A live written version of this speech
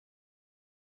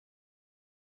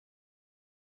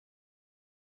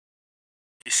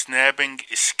Snapping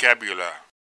scapula.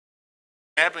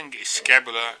 Snapping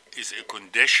scapula is a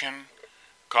condition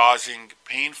causing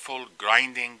painful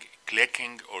grinding,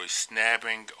 clicking, or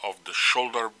snapping of the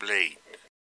shoulder blade.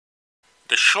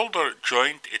 The shoulder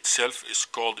joint itself is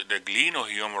called the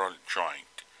glenohumeral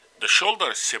joint. The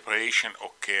shoulder separation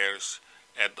occurs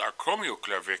at the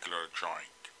acromioclavicular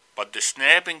joint, but the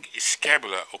snapping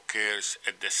scapula occurs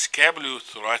at the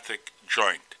scapulothoracic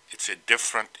joint. It's a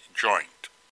different joint.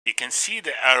 You can see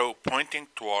the arrow pointing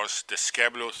towards the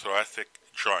scapulothoracic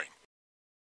joint.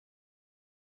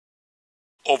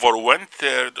 Over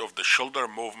 1/3 of the shoulder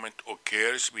movement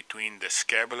occurs between the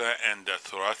scapula and the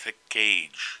thoracic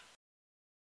cage.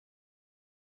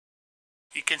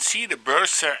 You can see the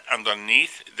bursa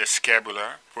underneath the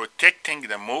scapula protecting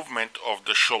the movement of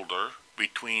the shoulder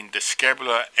between the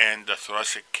scapula and the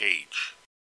thoracic cage.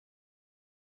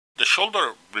 The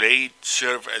shoulder blade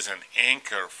serves as an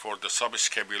anchor for the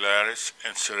subscapularis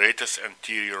and serratus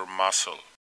anterior muscle.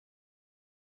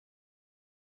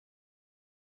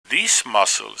 These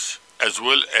muscles, as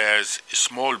well as a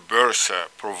small bursa,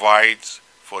 provides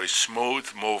for a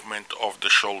smooth movement of the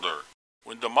shoulder.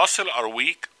 When the muscles are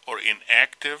weak or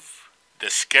inactive, the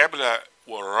scapula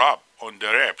will rub on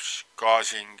the ribs,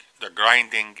 causing the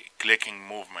grinding, clicking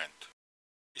movement.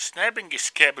 Snapping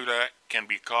scapula can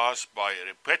be caused by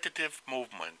repetitive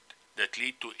movement that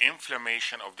lead to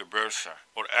inflammation of the bursa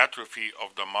or atrophy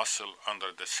of the muscle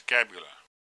under the scapula.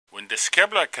 When the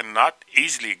scapula cannot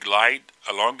easily glide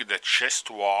along the chest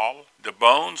wall, the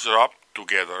bones rub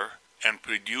together and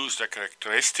produce the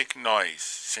characteristic noise,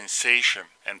 sensation,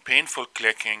 and painful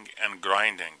clicking and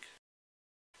grinding.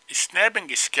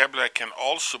 Snapping scapula can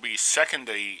also be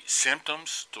secondary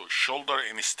symptoms to shoulder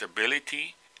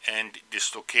instability and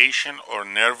dislocation or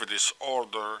nerve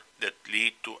disorder that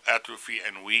lead to atrophy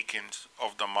and weakening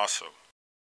of the muscle.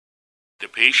 The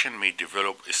patient may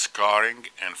develop scarring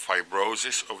and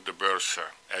fibrosis of the bursa,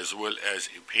 as well as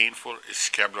a painful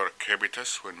scapular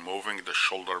crepitus when moving the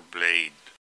shoulder blade.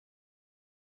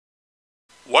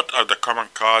 What are the common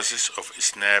causes of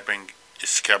snapping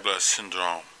scapular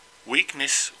syndrome?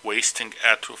 Weakness, wasting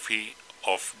atrophy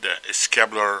of the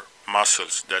scapular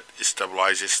muscles that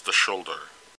stabilizes the shoulder.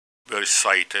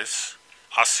 Bursitis,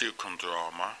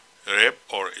 osteochondroma, rib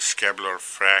or scapular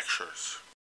fractures.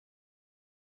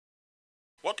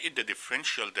 What is the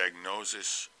differential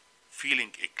diagnosis?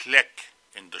 Feeling a click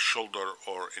in the shoulder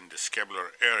or in the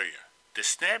scapular area. The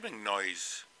snapping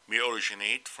noise may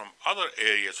originate from other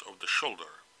areas of the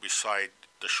shoulder beside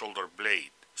the shoulder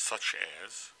blade, such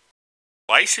as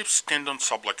biceps tendon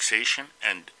subluxation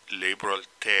and labral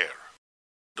tear.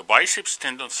 The biceps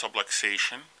tendon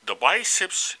subluxation, the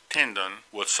biceps tendon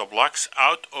will sublux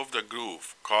out of the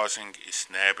groove, causing a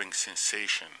snapping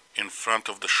sensation in front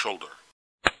of the shoulder.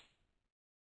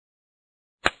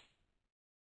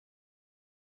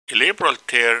 A labral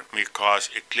tear may cause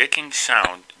a clicking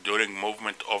sound during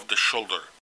movement of the shoulder.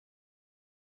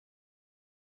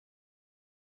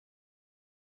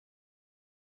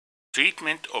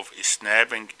 Treatment of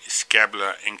snapping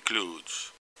scapula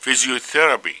includes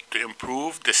physiotherapy to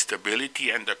improve the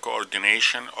stability and the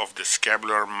coordination of the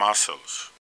scapular muscles,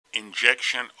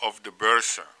 injection of the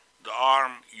bursa, the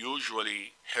arm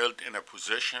usually held in a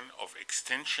position of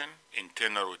extension,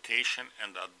 internal rotation,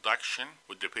 and adduction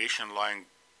with the patient lying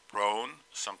prone,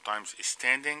 sometimes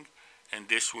standing, and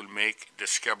this will make the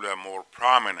scapula more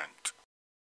prominent.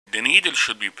 The needle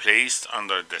should be placed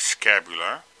under the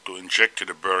scapula to inject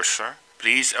the bursa.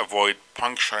 Please avoid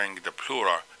puncturing the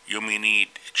pleura. You may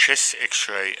need chest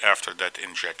x-ray after that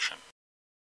injection.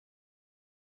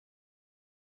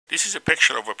 This is a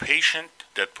picture of a patient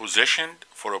that positioned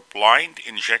for a blind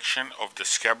injection of the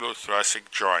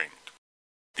scapulothoracic joint.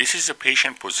 This is a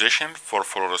patient positioned for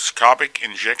fluoroscopic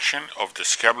injection of the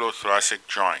scapulothoracic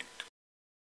joint.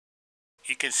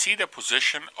 You can see the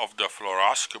position of the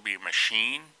fluoroscopy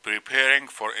machine preparing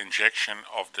for injection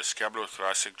of the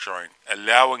scapulothoracic joint,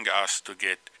 allowing us to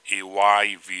get a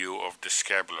wide view of the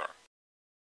scapula.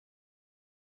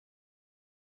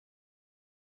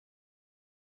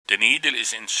 The needle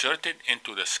is inserted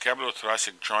into the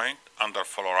scapulothoracic joint under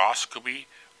fluoroscopy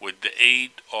with the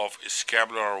aid of a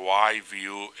scapular wide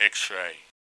view X-ray.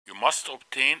 You must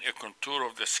obtain a contour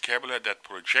of the scapula that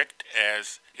projects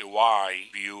as a Y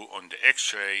view on the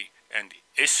X-ray and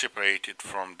is separated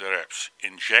from the ribs.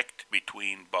 Inject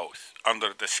between both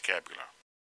under the scapula.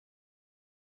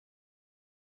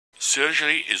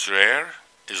 Surgery is rare,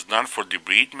 is done for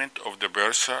debridement of the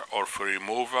bursa or for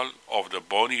removal of the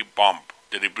bony bump.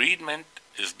 The debridement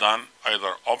is done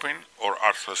either open or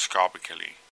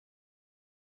arthroscopically.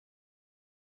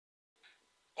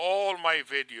 All my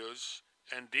videos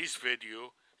and this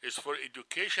video is for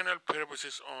educational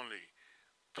purposes only.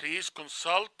 Please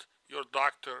consult your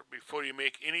doctor before you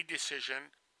make any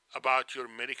decision about your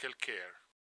medical care.